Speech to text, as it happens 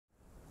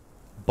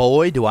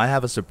Boy, do I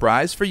have a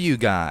surprise for you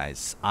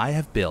guys. I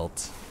have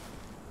built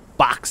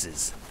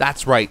boxes.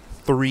 That's right,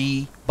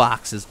 3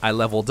 boxes. I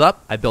leveled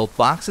up, I built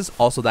boxes.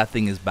 Also, that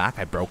thing is back.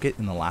 I broke it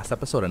in the last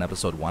episode. In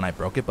episode 1, I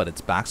broke it, but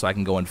it's back so I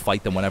can go and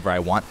fight them whenever I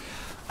want.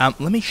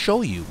 Let me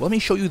show you. Let me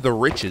show you the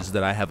riches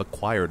that I have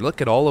acquired.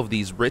 Look at all of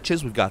these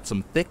riches. We've got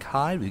some thick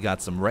hide. We've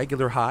got some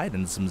regular hide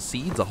and some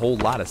seeds, a whole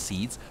lot of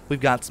seeds.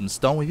 We've got some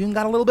stone. We've even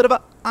got a little bit of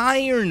an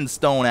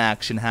ironstone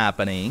action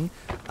happening.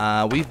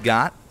 We've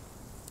got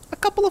a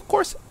couple of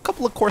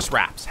course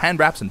wraps, hand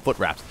wraps and foot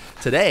wraps.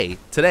 Today,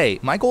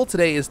 my goal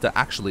today is to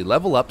actually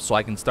level up so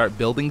I can start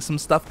building some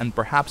stuff and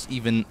perhaps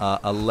even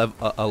a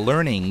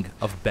learning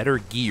of better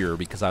gear,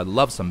 because I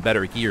love some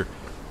better gear.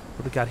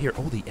 What do we got here?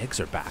 Oh, the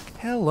eggs are back.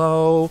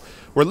 Hello.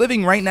 We're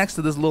living right next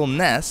to this little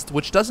nest,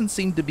 which doesn't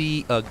seem to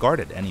be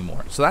guarded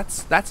anymore. So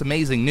that's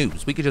amazing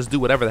news. We could just do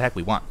whatever the heck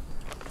we want.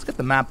 Let's get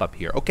the map up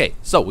here. Okay,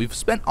 so we've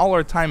spent all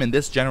our time in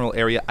this general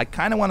area. I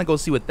kind of want to go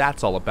see what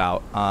that's all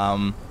about.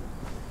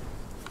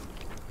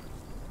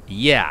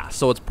 Yeah,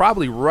 so it's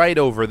probably right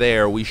over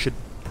there. We should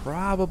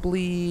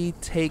probably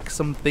take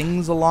some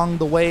things along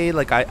the way.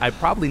 Like, I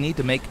probably need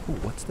to make...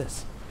 Ooh, what's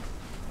this?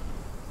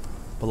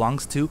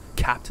 Belongs to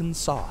Captain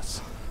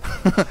Sauce.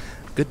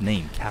 Good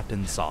name,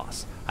 Captain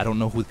Sauce. I don't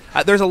know who...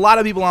 there's a lot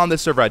of people on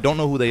this server. I don't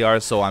know who they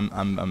are, so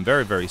I'm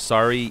very, very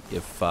sorry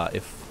if... Oh,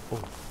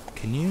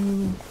 can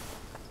you...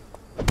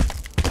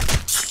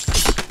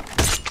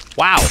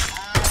 Wow!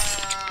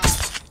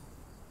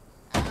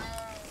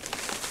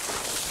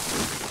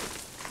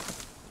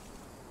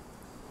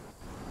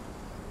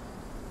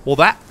 Well,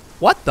 that...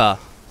 What the...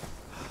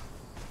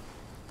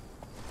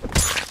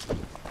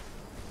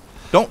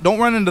 Don't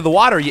run into the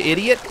water, you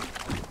idiot!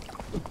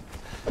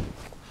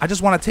 I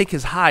just want to take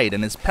his hide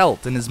and his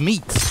pelt and his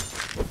meat.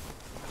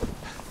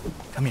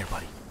 Come here,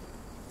 buddy.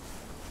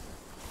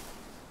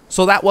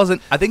 So that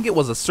wasn't... I think it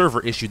was a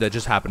server issue that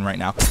just happened right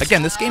now.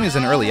 Again, this game is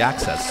in early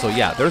access, so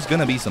yeah, there's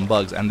gonna be some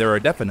bugs, and there are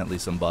definitely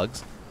some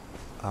bugs.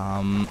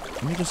 Let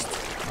me just...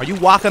 Are you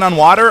walking on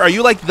water? Are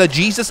you like the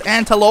Jesus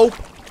antelope?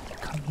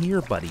 Come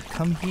here, buddy.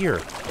 Come here.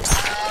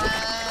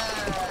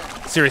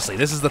 Seriously,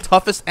 this is the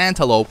toughest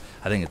antelope.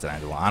 I think it's an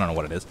antelope. I don't know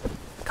what it is.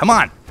 Come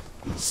on.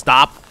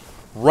 Stop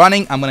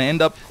running. I'm gonna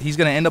end up... He's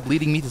gonna end up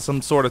leading me to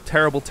some sort of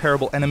terrible,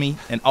 terrible enemy.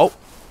 And oh.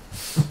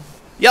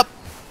 Yep.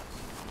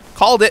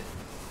 Called it.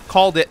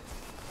 Called it.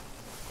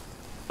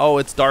 Oh,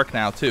 it's dark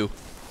now, too.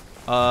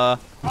 Oh,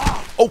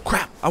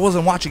 crap. I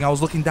wasn't watching. I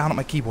was looking down at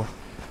my keyboard.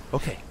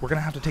 Okay, we're gonna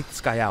have to take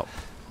this guy out.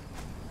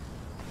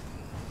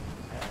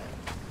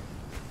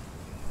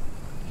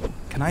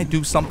 Can I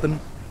do something?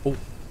 Oh,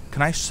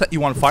 can I set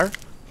you on fire?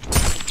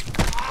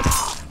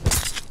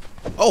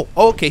 Oh,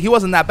 okay, he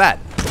wasn't that bad.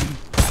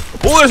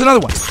 Oh, there's another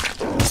one.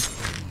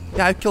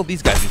 Yeah, I've killed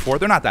these guys before.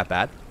 They're not that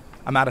bad.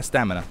 I'm out of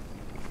stamina.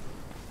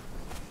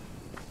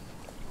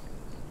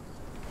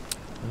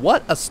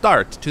 What a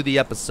start to the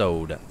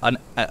episode.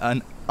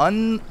 An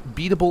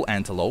unbeatable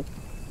antelope.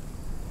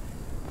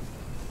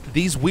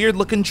 These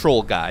weird-looking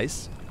troll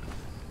guys.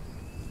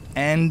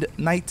 And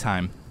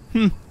nighttime.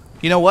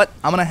 You know what?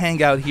 I'm gonna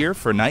hang out here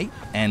for night,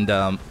 and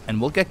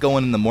we'll get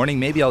going in the morning.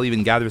 Maybe I'll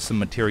even gather some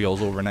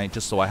materials overnight,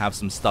 just so I have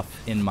some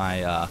stuff in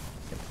my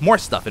more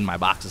stuff in my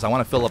boxes. I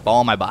want to fill up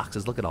all my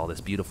boxes. Look at all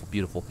this beautiful,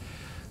 beautiful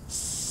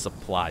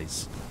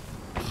supplies.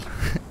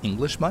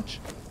 English much?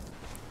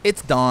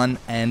 It's dawn,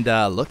 and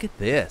look at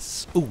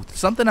this. Ooh,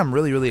 something I'm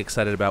really, really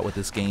excited about with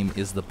this game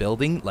is the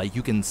building. Like,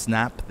 you can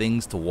snap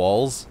things to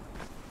walls,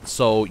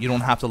 so you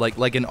don't have to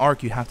like in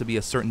Ark, you have to be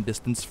a certain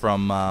distance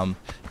from.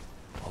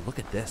 Oh, look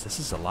at this. This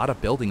is a lot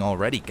of building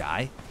already,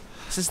 guy.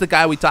 This is the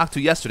guy we talked to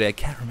yesterday. I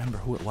can't remember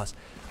who it was.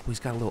 Oh, he's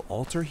got a little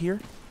altar here.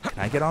 Can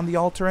I get on the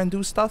altar and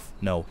do stuff?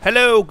 No.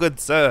 Hello, good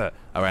sir.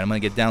 All right, I'm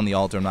going to get down the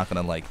altar. I'm not going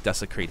to, like,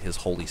 desecrate his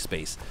holy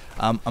space.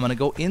 I'm going to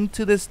go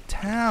into this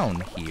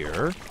town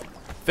here.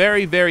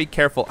 Very, very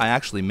careful. I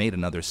actually made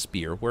another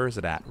spear. Where is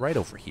it at? Right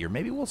over here.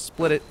 Maybe we'll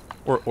split it.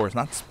 Or it's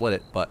not split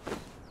it, but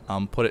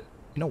put it...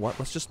 You know what?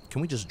 Let's just...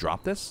 Can we just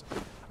drop this?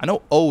 I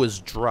know O is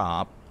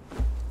drop.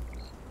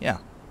 Yeah.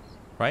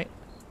 Right?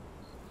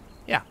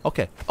 Yeah,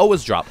 okay. O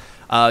is drop.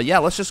 Yeah,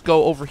 let's just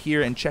go over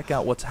here and check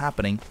out what's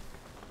happening.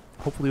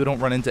 Hopefully we don't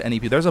run into any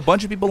people. There's a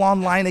bunch of people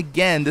online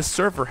again. This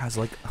server has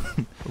like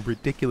a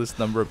ridiculous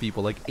number of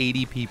people, like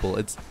 80 people.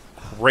 It's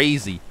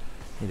crazy.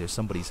 Hey, there's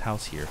somebody's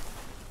house here.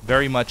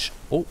 Very much...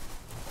 Oh.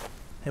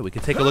 Hey, we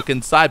can take a look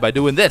inside by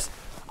doing this.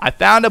 I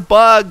found a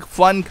bug.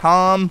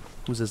 Funcom.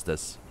 Whose is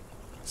this?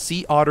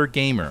 Sea Otter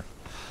Gamer.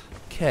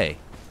 Okay.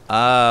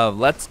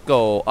 Let's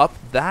go up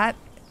that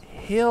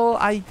hill,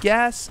 I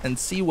guess, and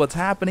see what's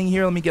happening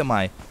here. Let me get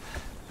my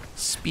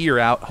spear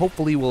out.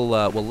 Hopefully we'll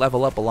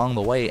level up along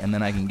the way, and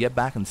then I can get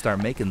back and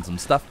start making some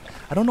stuff.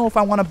 I don't know if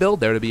I want to build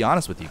there, to be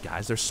honest with you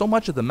guys. There's so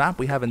much of the map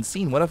we haven't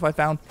seen. What if I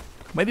found...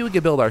 Maybe we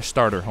could build our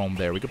starter home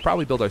there. We could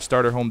probably build our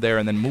starter home there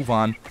and then move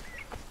on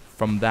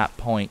from that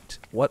point.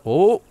 What?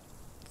 Oh!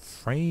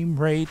 Frame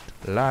rate,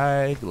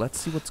 lag. Let's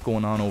see what's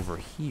going on over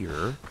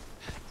here.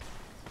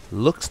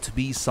 Looks to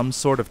be some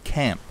sort of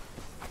camp.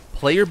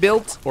 Player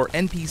built or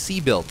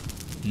NPC built?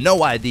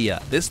 No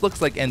idea. This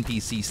looks like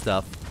NPC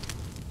stuff.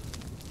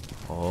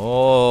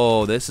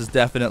 Oh, this is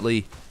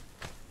definitely...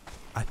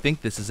 I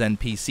think this is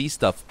NPC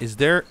stuff. Is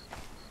there...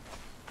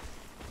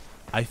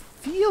 I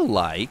feel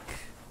like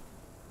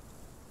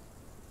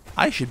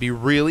I should be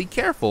really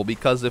careful,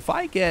 because if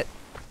I get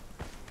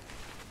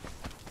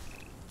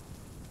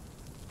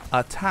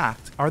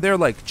attacked, are there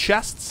like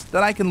chests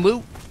that I can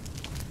loot?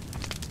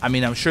 I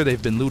mean, I'm sure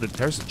they've been looted.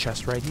 There's a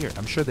chest right here.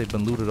 I'm sure they've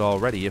been looted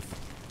already. If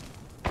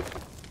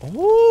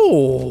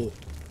oh,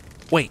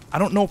 wait, I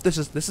don't know if this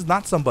is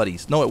not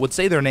somebody's. No, it would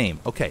say their name.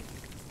 Okay,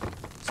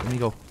 so let me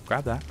go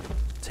grab that.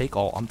 Take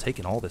all. I'm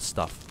taking all this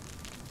stuff.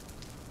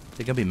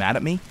 They gonna be mad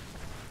at me?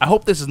 I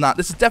hope this is not.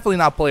 This is definitely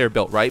not player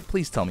built, right?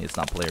 Please tell me it's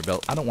not player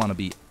built. I don't want to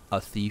be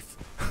a thief.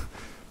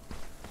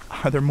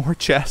 Are there more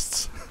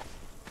chests?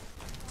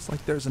 It's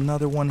like there's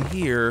another one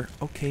here.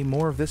 Okay,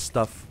 more of this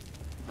stuff.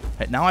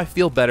 Right, now I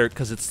feel better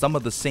because it's some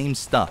of the same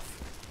stuff.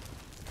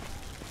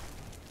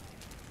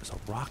 There's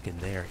a rock in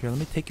there. Here, let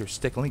me take your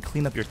stick. Let me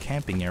clean up your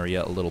camping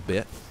area a little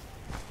bit.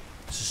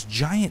 There's this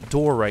giant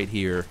door right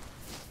here.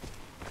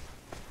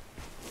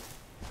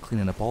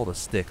 Cleaning up all the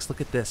sticks.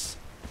 Look at this.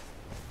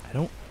 I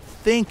don't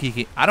think you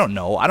can... I don't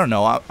know.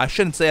 I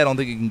shouldn't say I don't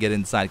think you can get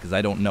inside because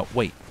I don't know.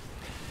 Wait.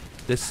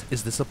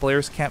 Is this a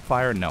player's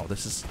campfire? No,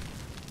 this is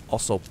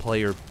also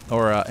player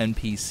or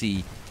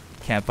NPC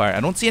campfire. I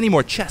don't see any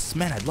more chests.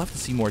 Man, I'd love to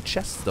see more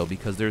chests though,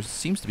 because there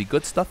seems to be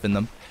good stuff in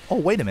them. Oh,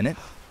 wait a minute.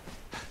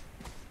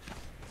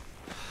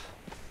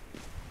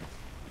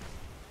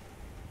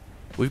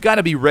 We've got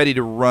to be ready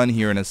to run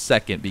here in a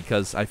second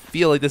because I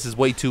feel like this is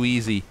way too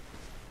easy.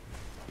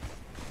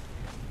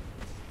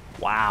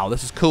 Wow,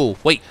 this is cool.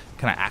 Wait,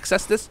 can I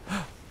access this?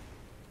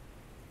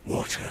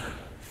 Water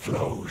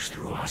flows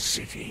through our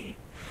city,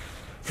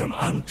 from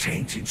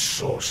untainted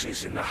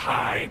sources in the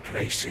high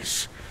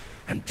places,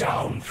 and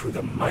down through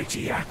the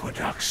mighty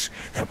aqueducts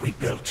that we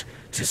built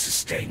to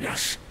sustain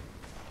us.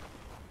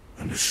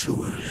 And the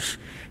sewers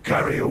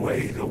carry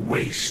away the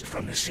waste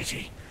from the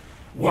city,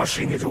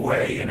 washing it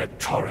away in a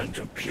torrent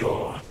of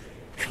pure,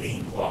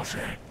 clean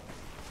water.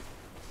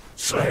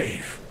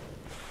 Slave,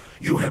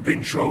 you have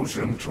been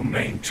chosen to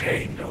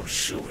maintain those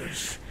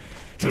sewers,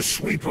 to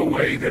sweep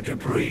away the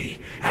debris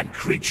and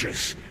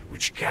creatures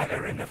which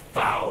gather in the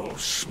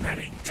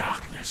foul-smelling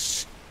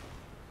darkness.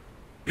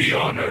 Be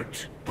honored,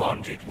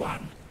 bonded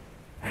one,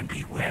 and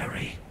be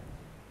wary.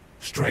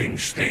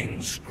 Strange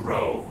things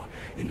grow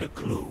in the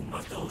gloom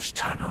of those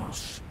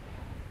tunnels.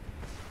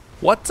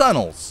 What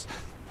tunnels?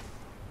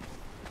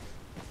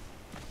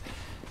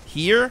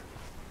 Here?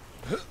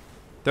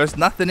 There's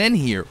nothing in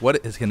here.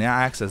 What is... Can I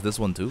access this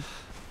one too?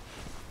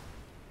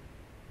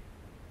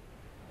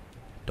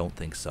 Don't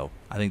think so.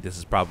 I think this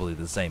is probably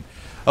the same.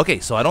 Okay,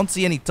 so I don't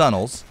see any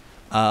tunnels.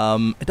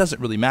 It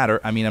doesn't really matter.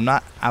 I mean, I'm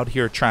not out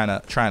here trying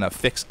to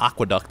fix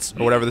aqueducts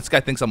or whatever. This guy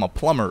thinks I'm a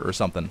plumber or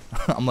something.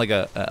 I'm like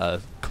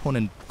a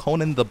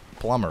Conan the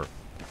Plumber.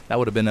 That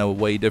would have been a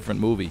way different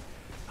movie.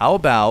 How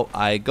about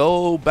I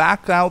go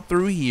back out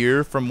through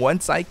here from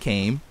whence I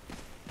came,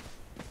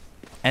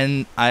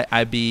 and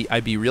I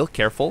be real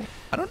careful.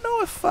 I don't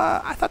know if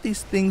I thought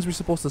these things were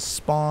supposed to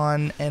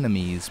spawn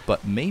enemies,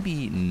 but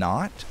maybe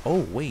not. Oh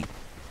wait,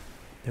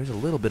 there's a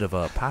little bit of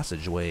a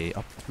passageway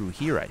up through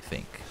here, I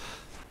think.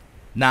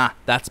 Nah,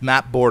 that's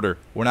map border.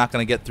 We're not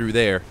going to get through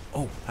there.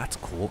 Oh, that's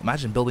cool.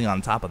 Imagine building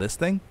on top of this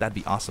thing. That'd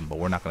be awesome, but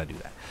we're not going to do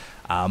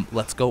that.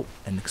 Let's go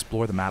and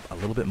explore the map a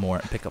little bit more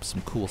and pick up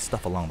some cool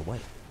stuff along the way.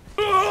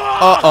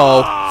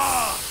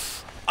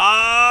 Uh-oh.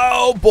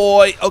 Oh,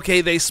 boy.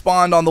 Okay, they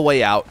spawned on the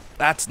way out.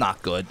 That's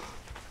not good.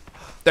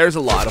 There's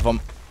a lot of them.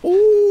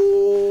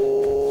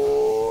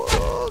 Ooh,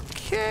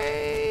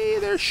 okay.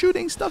 They're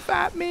shooting stuff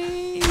at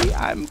me.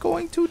 I'm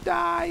going to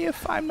die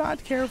if I'm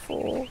not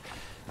careful.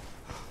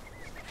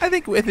 I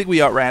think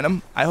we outran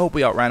him. I hope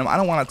we outran him. I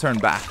don't want to turn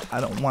back.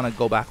 I don't want to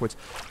go backwards.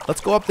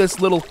 Let's go up this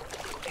little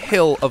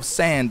hill of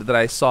sand that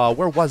I saw.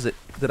 Where was it?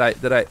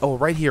 Oh,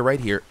 right here, right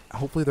here.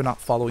 Hopefully they're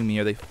not following me.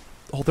 Are they?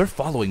 Oh, they're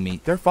following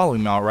me. They're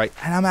following me all right.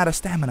 And I'm out of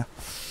stamina.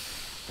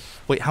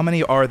 Wait, how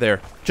many are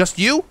there? Just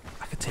you?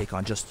 I could take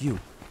on just you.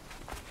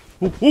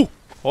 Ooh, ooh.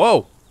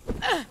 Whoa.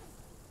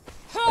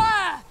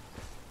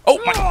 Oh,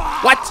 my.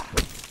 What?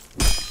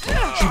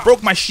 She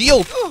broke my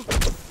shield.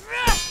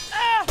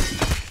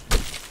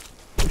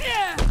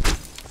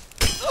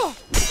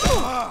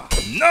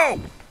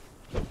 No!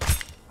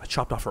 I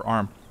chopped off her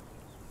arm.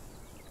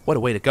 What a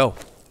way to go.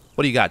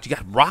 What do you got? You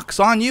got rocks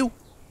on you?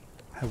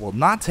 I will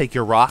not take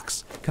your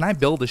rocks. Can I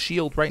build a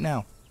shield right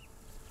now?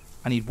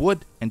 I need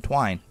wood and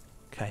twine.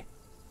 Okay.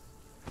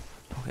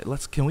 Okay,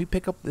 can we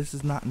pick up... This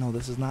is not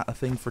a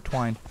thing for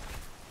twine.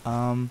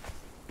 I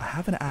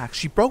have an axe.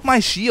 She broke my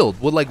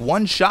shield with like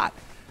one shot.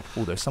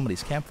 Oh, there's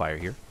somebody's campfire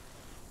here.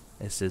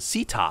 It says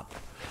C-top.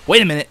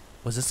 Wait a minute.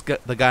 Was this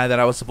the guy that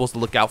I was supposed to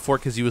look out for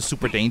because he was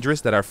super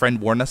dangerous that our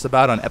friend warned us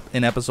about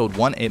in episode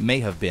 1? It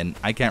may have been.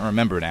 I can't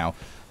remember now.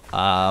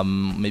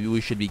 Maybe we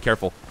should be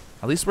careful.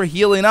 At least we're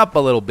healing up a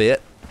little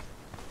bit.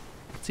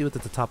 Let's see what's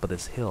at the top of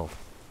this hill.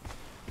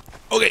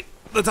 Okay,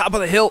 the top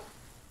of the hill.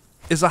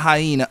 is a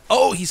hyena.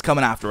 Oh, he's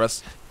coming after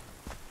us.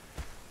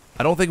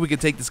 I don't think we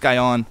could take this guy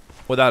on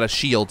without a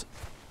shield.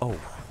 Oh,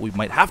 we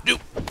might have to.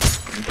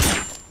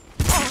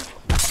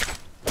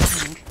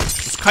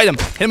 Just kite him.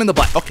 Hit him in the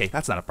butt. Okay,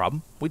 that's not a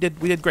problem. We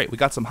did great. We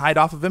got some hide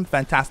off of him.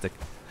 Fantastic.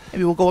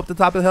 Maybe we'll go up the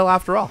top of the hill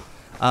after all.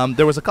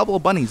 There was a couple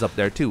of bunnies up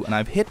there too, and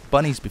I've hit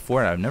bunnies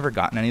before and I've never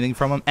gotten anything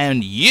from them.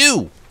 And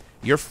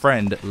your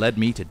friend, led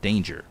me to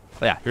danger.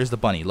 Oh, yeah, here's the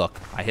bunny. Look,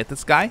 I hit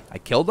this guy. I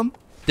killed him.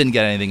 Didn't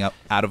get anything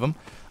out of him.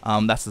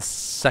 That's the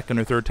second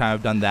or third time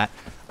I've done that.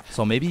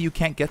 So maybe you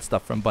can't get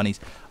stuff from bunnies.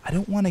 I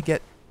don't want to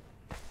get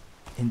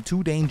in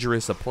too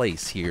dangerous a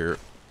place here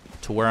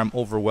to where I'm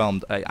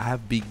overwhelmed. I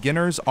have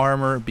beginner's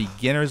armor,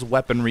 beginner's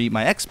weaponry.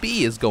 My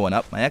XP is going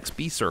up, my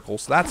XP circle,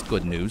 so that's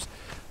good news.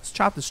 Let's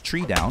chop this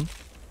tree down.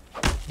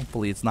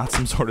 Hopefully it's not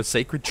some sort of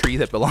sacred tree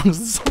that belongs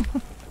to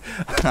someone.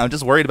 I'm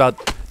just worried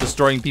about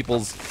destroying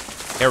people's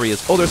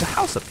areas. Oh, there's a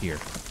house up here.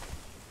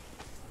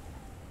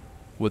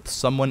 With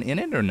someone in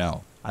it or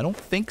no? I don't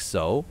think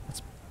so.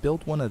 Let's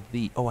build one of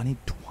these. Oh, I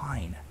need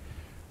twine.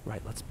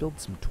 Right, let's build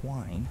some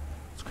twine.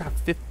 Let's grab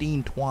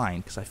 15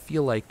 twine, because I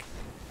feel like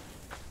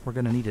we're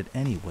going to need it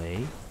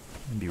anyway.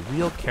 And be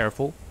real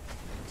careful.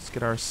 Let's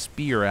get our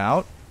spear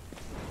out.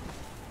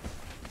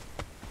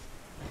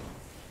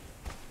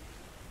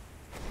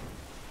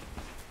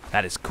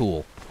 That is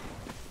cool.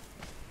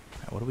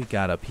 Right, what do we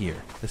got up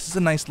here? This is a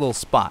nice little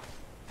spot.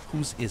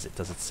 Whose is it?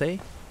 Does it say?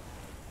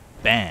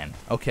 Ban.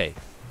 Okay.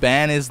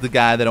 Ban is the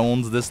guy that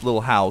owns this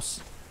little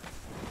house.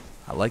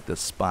 I like this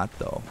spot,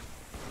 though.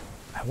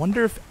 I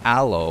wonder if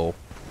aloe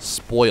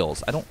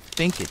spoils. I don't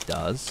think it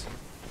does.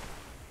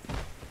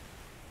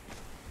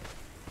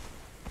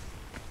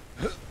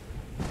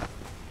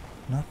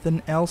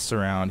 Nothing else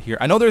around here.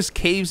 I know there's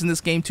caves in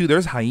this game, too.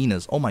 There's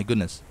hyenas. Oh, my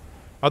goodness.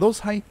 Are those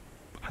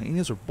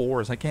hyenas or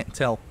boars? I can't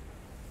tell.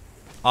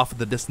 Off of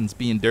the distance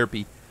being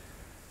derpy.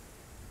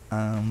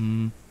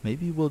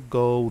 Maybe we'll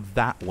go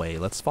that way.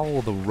 Let's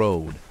follow the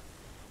road.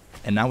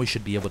 And now we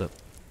should be able to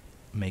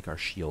make our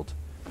shield.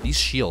 These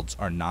shields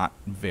are not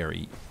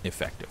very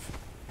effective.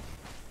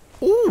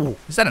 Ooh,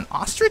 is that an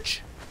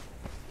ostrich?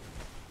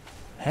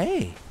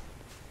 Hey.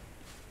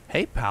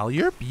 Hey, pal,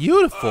 you're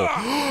beautiful.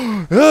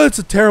 Oh, it's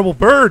a terrible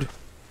bird.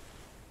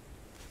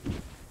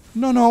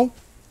 No, no.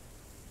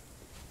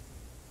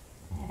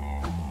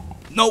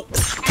 No.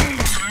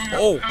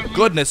 Oh,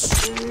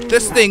 goodness.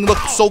 This thing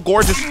looks so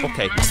gorgeous.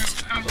 Okay.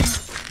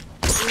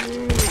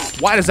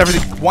 Why does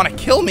everything want to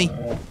kill me?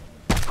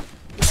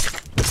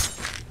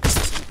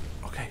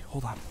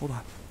 Hold on, hold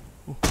on.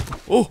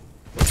 Oh,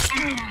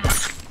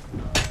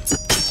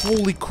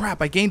 holy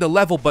crap, I gained a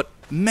level, but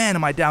man,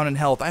 am I down in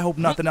health. I hope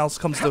nothing else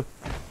comes to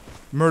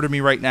murder me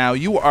right now.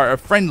 You are a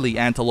friendly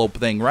antelope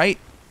thing, right?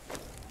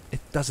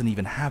 It doesn't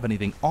even have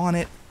anything on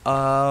it.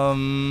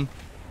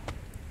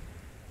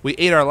 We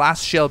ate our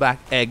last shellback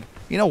egg.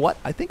 You know what?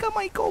 I think I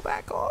might go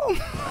back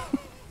home.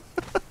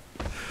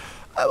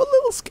 I'm a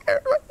little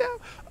scared right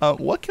now.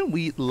 What can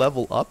we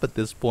level up at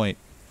this point?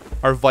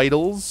 Our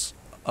vitals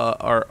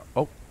are...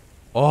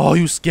 Oh,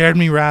 you scared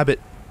me, rabbit.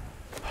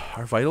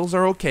 Our vitals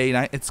are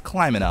okay. It's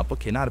climbing up.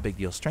 Okay, not a big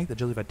deal. Strength,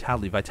 agility,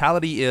 vitality.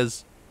 Vitality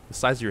is the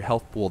size of your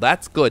health pool.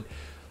 That's good.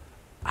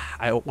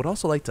 I would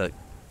also like to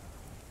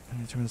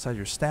determine the size of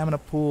your stamina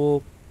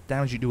pool.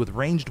 Damage you do with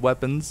ranged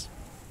weapons.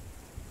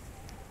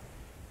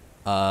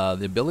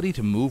 The ability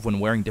to move when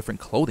wearing different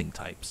clothing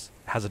types.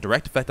 Has a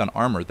direct effect on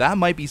armor. That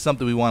might be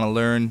something we want to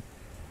learn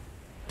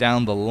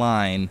down the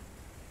line.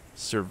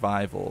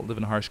 Survival. Live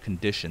in harsh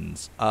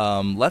conditions.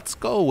 Let's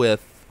go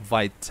with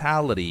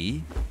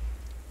vitality,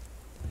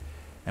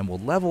 and we'll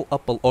level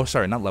up. Oh,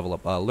 sorry, not level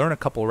up. Learn a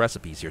couple of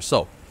recipes here.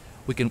 So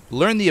we can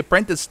learn the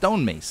apprentice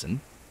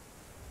stonemason,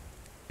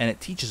 and it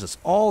teaches us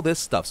all this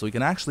stuff, so we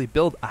can actually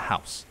build a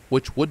house,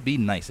 which would be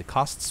nice. It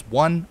costs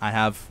 1. I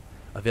have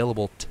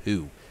available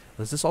 2.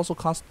 Does this also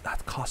cost?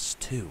 That costs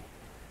 2.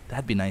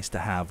 That'd be nice to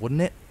have,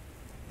 wouldn't it?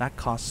 That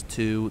costs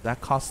 2.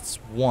 That costs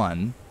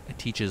 1. It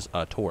teaches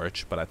a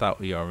torch, but I thought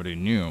we already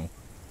knew.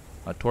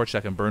 A torch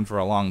that can burn for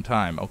a long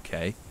time.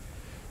 Okay.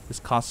 This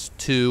costs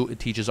 2. It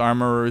teaches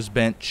armorer's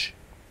bench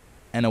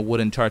and a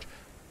wooden charge.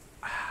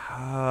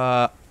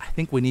 I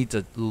think we need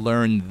to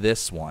learn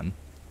this one.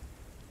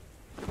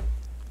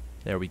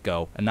 There we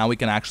go. And now we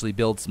can actually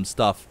build some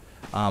stuff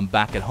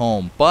back at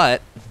home.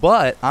 But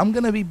I'm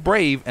going to be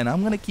brave and I'm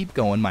going to keep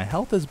going. My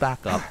health is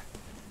back up.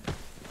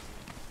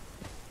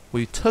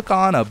 We took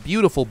on a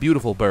beautiful,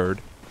 beautiful bird.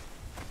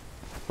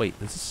 Wait,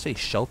 does this say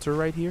shelter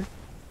right here?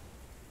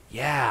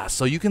 Yeah,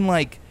 so you can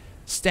like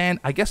stand,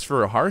 I guess,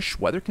 for harsh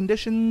weather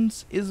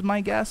conditions is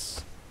my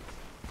guess.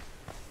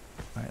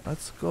 All right,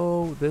 let's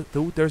go.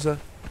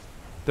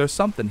 There's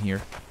something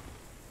here.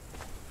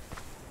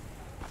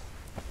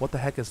 What the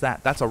heck is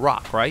that? That's a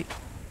rock, right?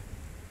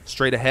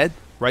 Straight ahead,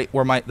 right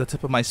where the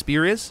tip of my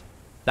spear is.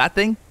 That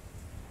thing?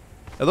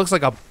 It looks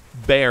like a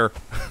bear.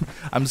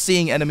 I'm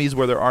seeing enemies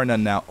where there are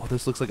none now. Oh,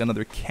 this looks like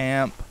another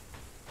camp.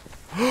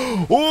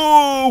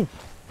 Oh!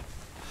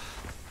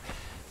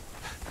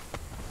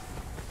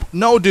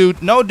 No,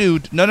 dude. No,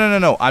 dude. No, no, no,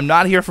 no. I'm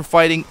not here for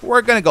fighting.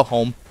 We're gonna go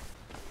home.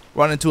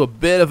 Run into a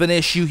bit of an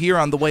issue here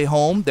on the way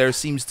home. There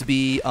seems to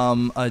be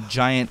a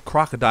giant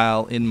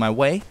crocodile in my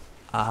way.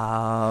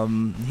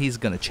 He's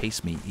gonna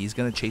chase me. He's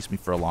gonna chase me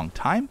for a long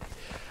time.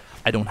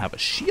 I don't have a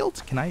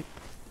shield. Can I?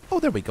 Oh,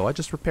 there we go. I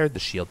just repaired the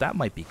shield. That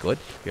might be good.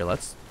 Here,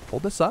 let's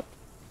hold this up.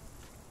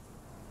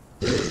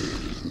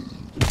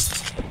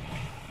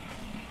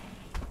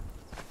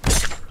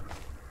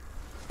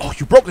 Oh,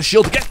 you broke the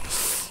shield again.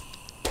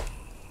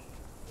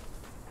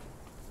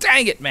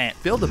 Dang it, man.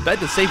 Build a bed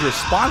to save your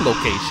spawn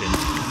location.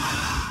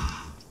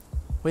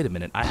 Wait a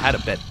minute. I had a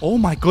bed. Oh,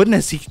 my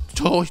goodness. He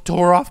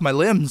tore off my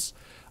limbs.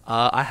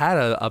 I had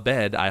a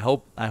bed. I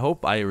hope I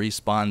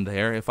respawn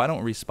there. If I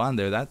don't respawn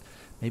there, that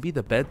maybe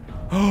the bed.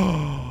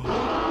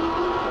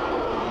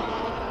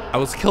 I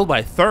was killed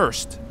by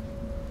thirst.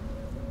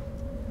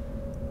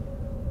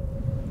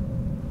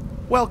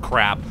 Well,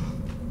 crap.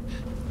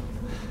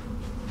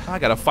 I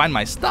gotta find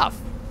my stuff.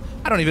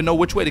 I don't even know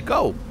which way to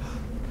go.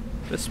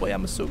 This way,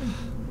 I'm assuming.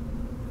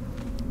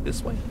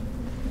 This way.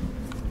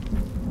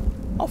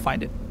 I'll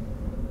find it.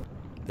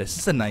 This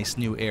is a nice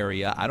new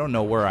area. I don't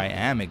know where I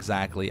am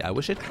exactly. I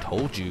wish it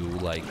told you,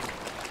 like,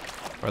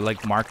 or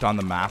like marked on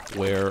the map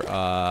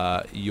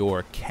where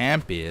your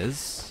camp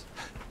is.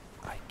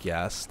 I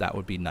guess that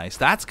would be nice.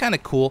 That's kind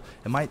of cool.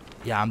 It might,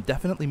 yeah, I'm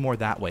definitely more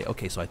that way.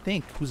 Okay, so I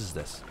think, whose is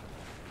this?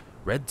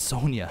 Red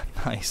Sonja.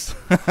 Nice.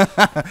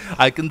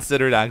 I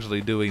considered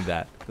actually doing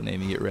that,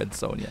 naming it Red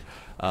Sonja.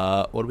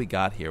 What do we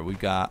got here? We've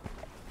got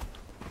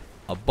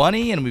a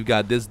bunny and we've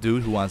got this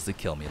dude who wants to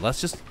kill me.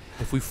 Let's just,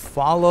 if we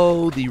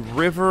follow the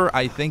river,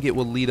 I think it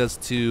will lead us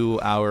to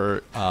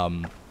our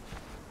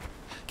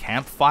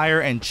campfire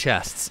and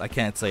chests. I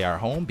can't say our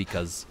home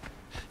because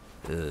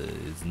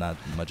it's not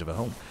much of a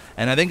home.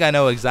 And I think I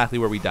know exactly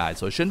where we died,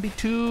 so it shouldn't be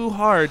too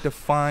hard to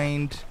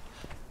find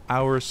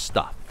our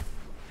stuff.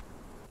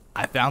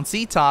 I found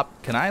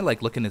C-Top. Can I,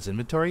 like, look in his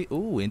inventory?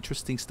 Ooh,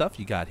 interesting stuff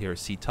you got here.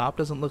 C-Top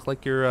doesn't look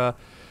like you're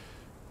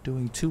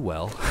doing too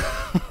well.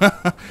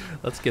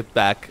 Let's get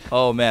back.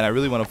 Oh, man, I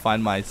really want to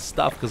find my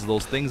stuff because of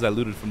those things I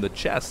looted from the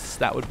chests.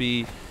 That would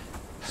be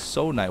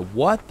so nice.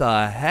 What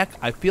the heck?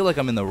 I feel like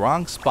I'm in the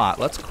wrong spot.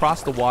 Let's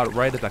cross the water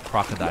right at that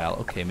crocodile.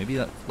 Okay,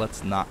 maybe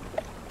let's not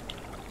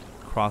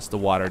cross the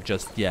water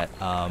just yet.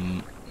 Where are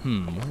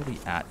we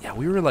at? Yeah,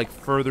 we were, like,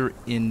 further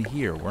in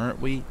here,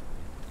 weren't we?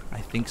 I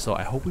think so.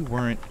 I hope we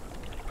weren't.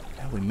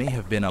 Yeah, we may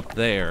have been up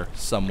there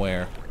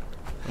somewhere.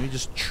 Let me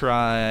just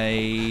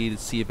try to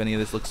see if any of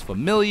this looks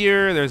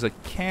familiar. There's a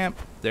camp.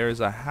 There's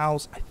a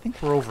house. I think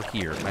we're over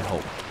here, I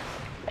hope.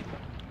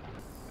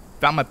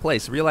 Found my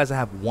place. Realize I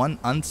have one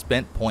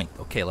unspent point.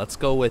 Okay, let's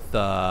go with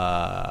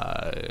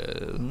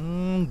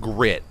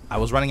grit. I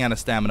was running out of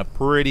stamina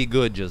pretty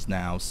good just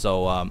now.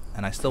 So,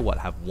 and I still, what,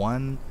 have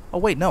one? Oh,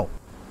 wait, no.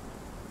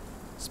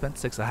 Spent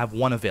 6. I have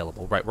 1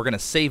 available. Right, we're going to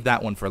save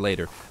that one for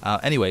later.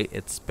 Anyway,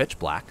 it's pitch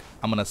black.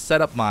 I'm going to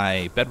set up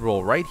my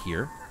bedroll right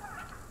here.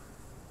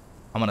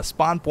 I'm going to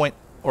spawn point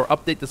or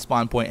update the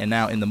spawn point, and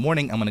now in the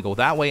morning I'm going to go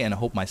that way and I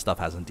hope my stuff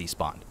hasn't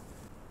despawned.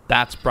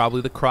 That's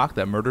probably the croc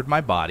that murdered my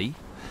body.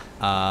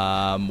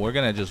 We're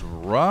going to just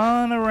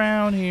run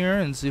around here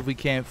and see if we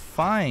can't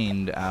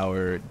find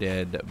our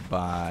dead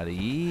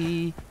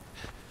body.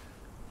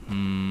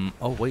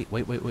 Oh, wait.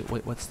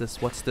 What's this?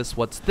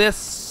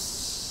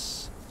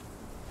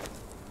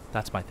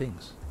 That's my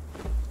things.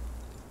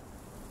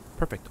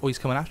 Perfect. Oh, he's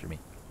coming after me.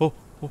 Oh,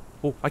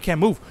 I can't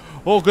move.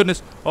 Oh,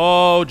 goodness.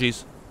 Oh,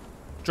 jeez.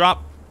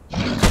 Drop.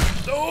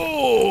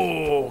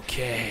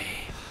 Okay.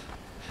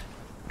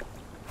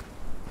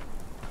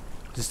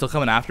 Is he still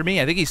coming after me?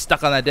 I think he's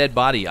stuck on that dead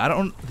body. I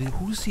don't...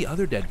 Who's the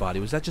other dead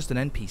body? Was that just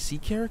an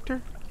NPC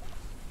character?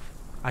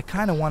 I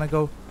kind of want to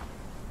go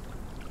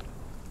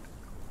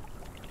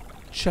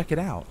check it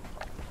out.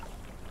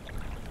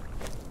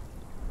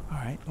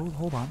 Alright, oh,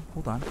 hold on.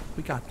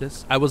 We got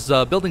this. I was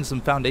building some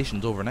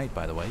foundations overnight,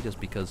 by the way, just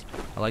because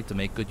I like to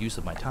make good use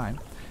of my time.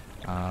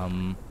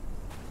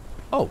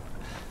 Oh.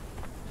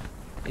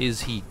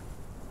 Is he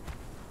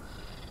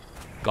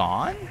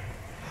gone?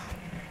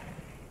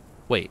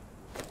 Wait.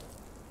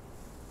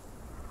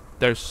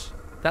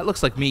 That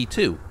looks like me,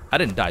 too. I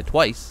didn't die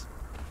twice.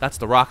 That's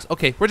the rocks.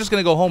 Okay, we're just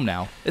going to go home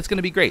now. It's going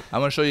to be great. I'm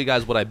going to show you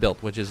guys what I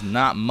built, which is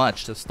not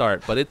much to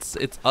start, but it's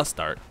a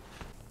start.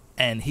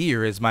 And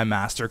here is my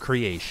master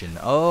creation.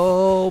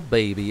 Oh,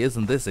 baby,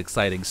 isn't this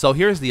exciting? So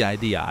here's the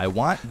idea. I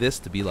want this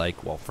to be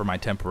like, well, for my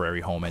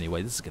temporary home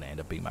anyway. This is going to end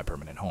up being my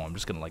permanent home. I'm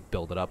just going to like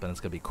build it up and it's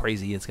going to be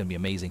crazy. It's going to be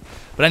amazing.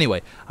 But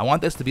anyway, I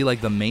want this to be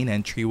like the main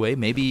entryway.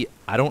 Maybe,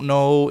 I don't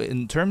know,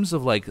 in terms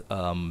of like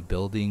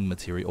building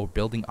material or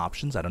building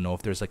options, I don't know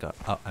if there's like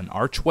an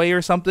archway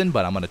or something,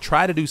 but I'm going to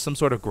try to do some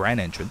sort of grand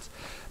entrance.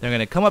 They're going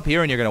to come up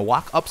here and you're going to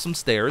walk up some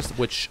stairs,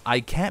 which I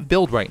can't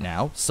build right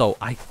now. So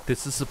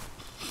this is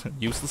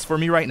useless for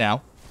me right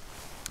now.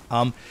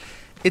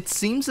 It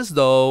seems as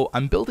though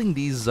I'm building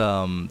these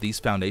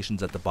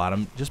foundations at the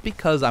bottom just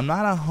because I'm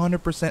not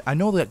 100%. I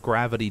know that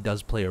gravity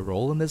does play a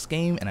role in this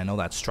game, and I know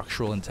that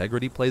structural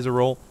integrity plays a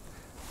role.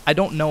 I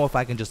don't know if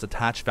I can just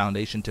attach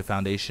foundation to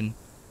foundation.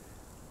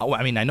 Oh,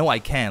 I mean, I know I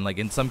can, like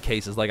in some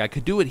cases, like I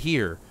could do it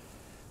here,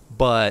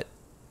 but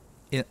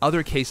in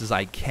other cases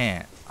I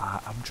can't.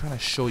 I'm trying to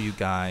show you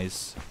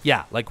guys.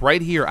 Yeah, like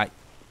right here,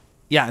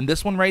 yeah, in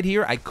this one right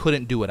here, I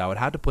couldn't do it. I would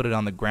have to put it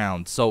on the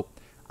ground. So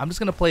I'm just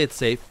going to play it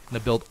safe. I'm going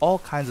to build all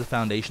kinds of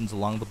foundations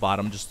along the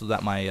bottom just so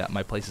that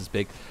my place is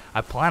big.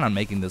 I plan on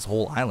making this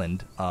whole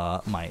island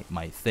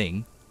my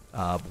thing.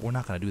 But we're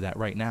not going to do that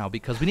right now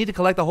because we need to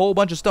collect a whole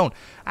bunch of stone.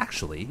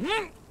 Actually,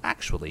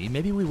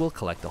 maybe we will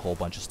collect a whole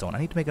bunch of stone. I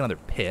need to make another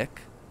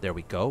pick. There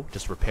we go.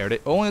 Just repaired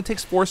it. Oh, it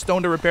takes 4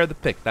 stone to repair the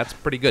pick. That's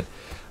pretty good.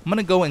 I'm going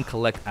to go and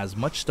collect as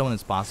much stone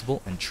as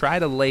possible and try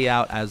to lay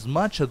out as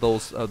much of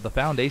those the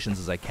foundations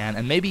as I can.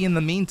 And maybe in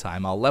the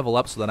meantime, I'll level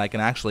up so that I can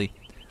actually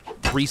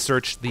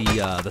research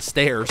the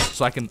stairs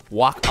so I can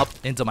walk up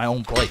into my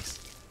own place.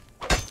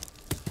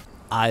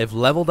 I've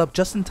leveled up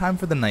just in time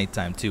for the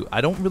nighttime too.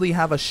 I don't really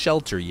have a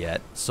shelter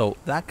yet, so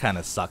that kind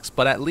of sucks.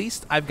 But at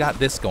least I've got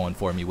this going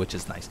for me, which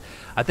is nice.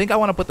 I think I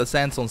want to put the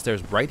sandstone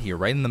stairs right here,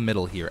 right in the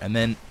middle here. And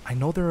then I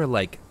know there are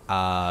like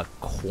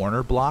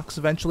corner blocks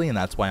eventually, and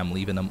that's why I'm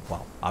leaving them.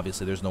 Well,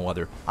 obviously there's no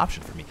other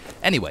option for me.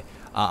 Anyway,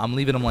 I'm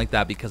leaving them like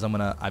that because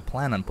I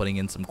plan on putting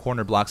in some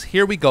corner blocks.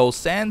 Here we go,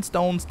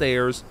 sandstone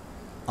stairs.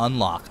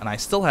 Unlock, and I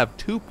still have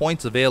 2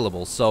 points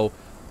available, so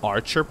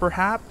archer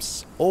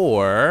perhaps,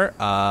 or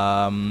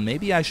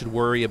maybe I should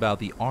worry about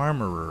the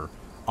armorer's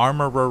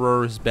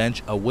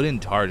bench, a wooden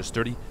targe, a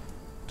sturdy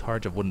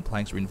targe of wooden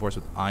planks reinforced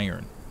with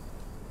iron.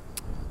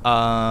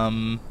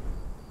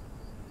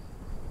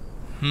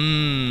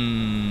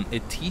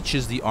 It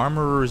teaches the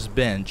armorer's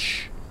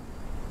bench.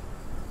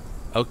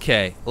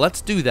 Okay, let's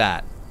do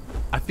that.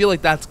 I feel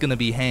like that's gonna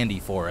be handy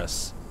for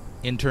us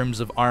in terms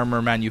of armor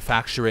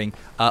manufacturing.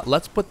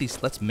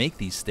 Let's make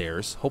these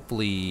stairs.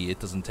 Hopefully it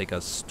doesn't take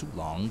us too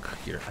long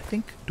here. I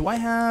think, do I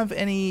have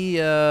any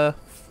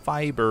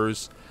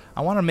fibers? I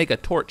want to make a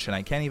torch and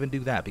I can't even do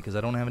that because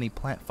I don't have any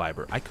plant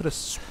fiber. I could have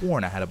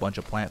sworn I had a bunch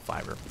of plant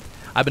fiber.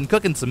 I've been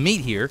cooking some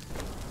meat here.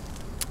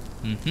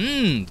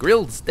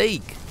 Grilled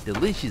steak,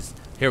 delicious.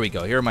 Here we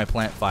go, here are my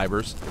plant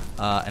fibers.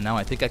 And now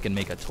I think I can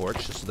make a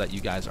torch just so that you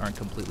guys aren't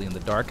completely in the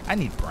dark. I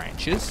need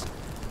branches.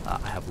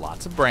 I have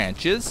lots of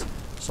branches.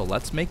 So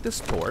let's make this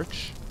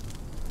torch.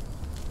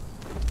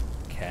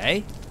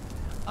 Okay.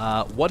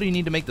 What do you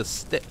need to make the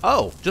stick?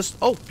 Oh,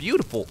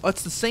 beautiful.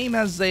 It's the same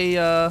as a,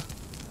 yeah,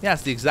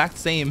 it's the exact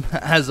same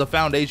as a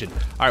foundation.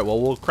 All right,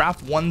 well, we'll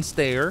craft 1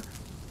 stair.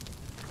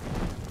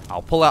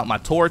 I'll pull out my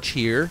torch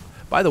here.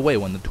 By the way,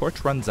 when the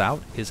torch runs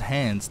out, his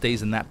hand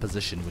stays in that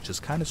position, which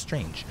is kind of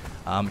strange.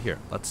 Here,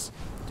 let's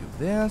do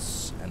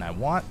this, and I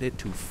want it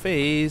to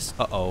face.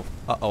 Uh-oh,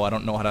 I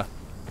don't know how to.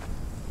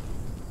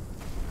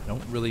 I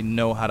don't really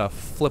know how to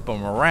flip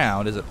them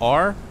around. Is it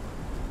R?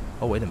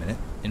 Oh, wait a minute.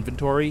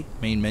 Inventory,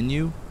 main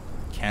menu,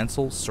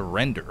 cancel,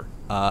 surrender.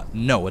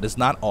 No, it is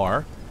not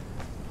R.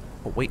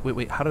 Oh,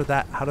 wait. How did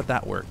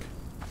that work?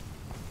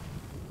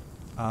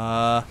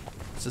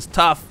 This is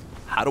tough.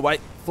 How do I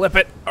flip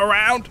it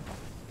around?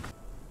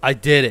 I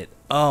did it.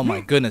 Oh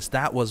my goodness,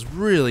 that was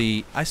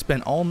really. I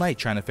spent all night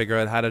trying to figure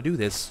out how to do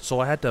this. So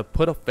I had to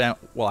put a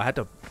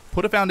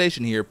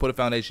foundation here,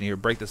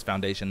 break this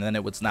foundation, and then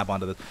it would snap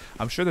onto this.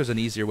 I'm sure there's an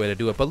easier way to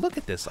do it, but look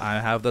at this.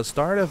 I have the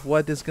start of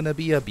what is going to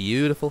be a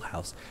beautiful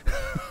house.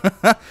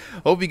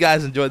 Hope you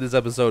guys enjoyed this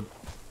episode.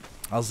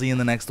 I'll see you in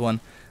the next one.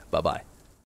 Bye-bye.